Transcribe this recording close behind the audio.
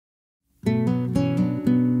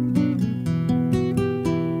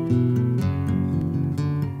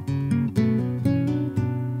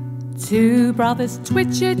Two brothers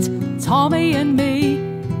Twitchett, Tommy and me,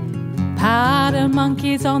 powder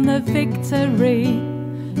monkeys on the Victory,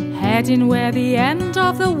 heading where the end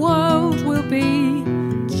of the world will be,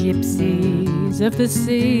 gypsies of the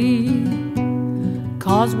sea.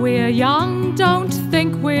 'Cause we're young, don't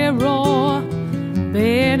think we're raw,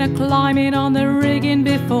 been a-climbing on the rigging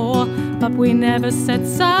before, but we never set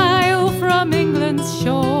sail from England's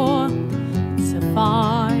shore to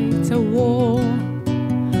fight a war.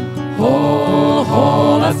 Haul,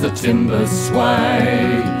 haul as the timbers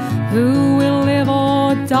sway, who will live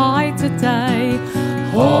or die today?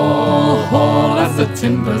 Haul, haul as the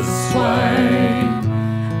timbers sway,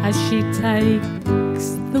 as she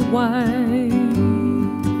takes the waves.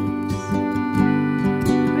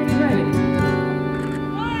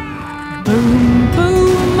 Boom,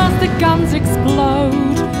 boom as the guns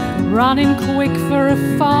explode, running quick for a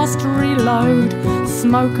fast reload.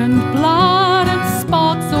 Smoke and blood and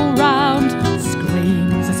sparks all round,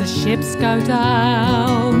 screams as the ships go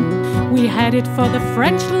down. We headed for the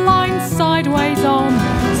French line sideways on,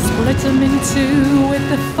 split them in two with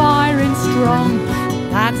the firing strong.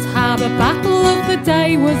 That's how the battle of the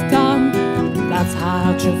day was done, that's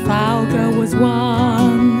how Trafalgar was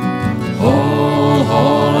won. haul,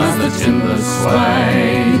 haul as the timbers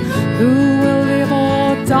sway, who will live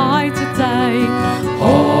or die today?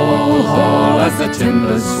 Haul, haul as the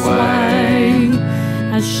timbers sway,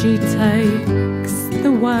 as she takes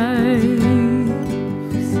the waves.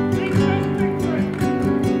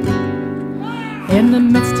 In the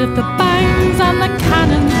midst of the bangs and the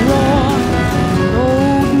cannon's roar,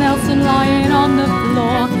 old Nelson lying on the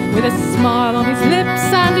floor, with a smile on his lips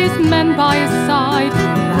and his men by his side.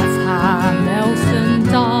 That's how Nelson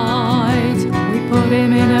died. We put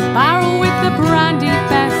him in a barrel with the brandy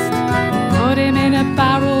best, put him in a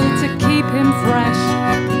barrel to keep him fresh,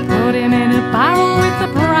 put him in a barrel with the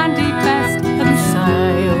brandy best, and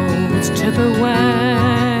sailed to the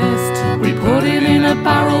west. We put him in a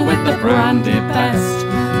barrel with the brandy best,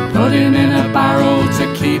 put him in a barrel to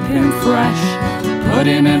keep him fresh, put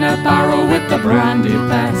him in a barrel with the brandy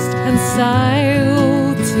best, and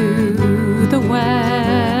sailed to the west.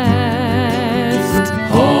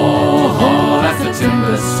 Haul, haul as the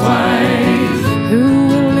timbers sway, who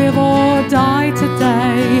will live or die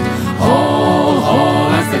today? Haul,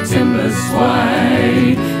 haul as the timbers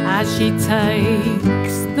sway, as she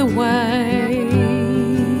takes the waves.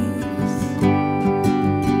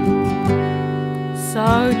 So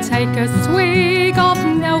take a swig of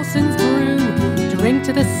Nelson's brew, drink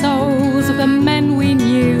to the souls of the men we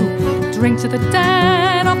knew, drink to the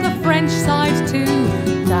dead of the French side too,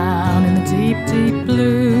 down in the deep, deep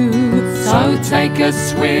blue. So take a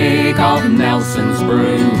swig of Nelson's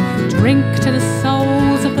brew, drink to the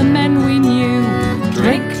souls of the men we knew,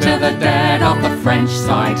 drink to the dead of the French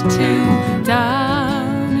side too,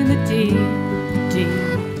 down in the deep, deep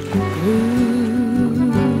blue.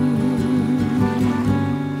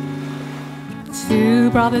 Two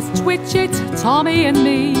brothers Twitchett, Tommy and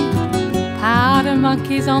me, powder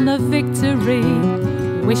monkeys on the Victory,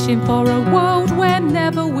 wishing for a world where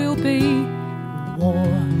never will be war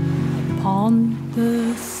upon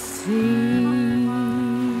the sea.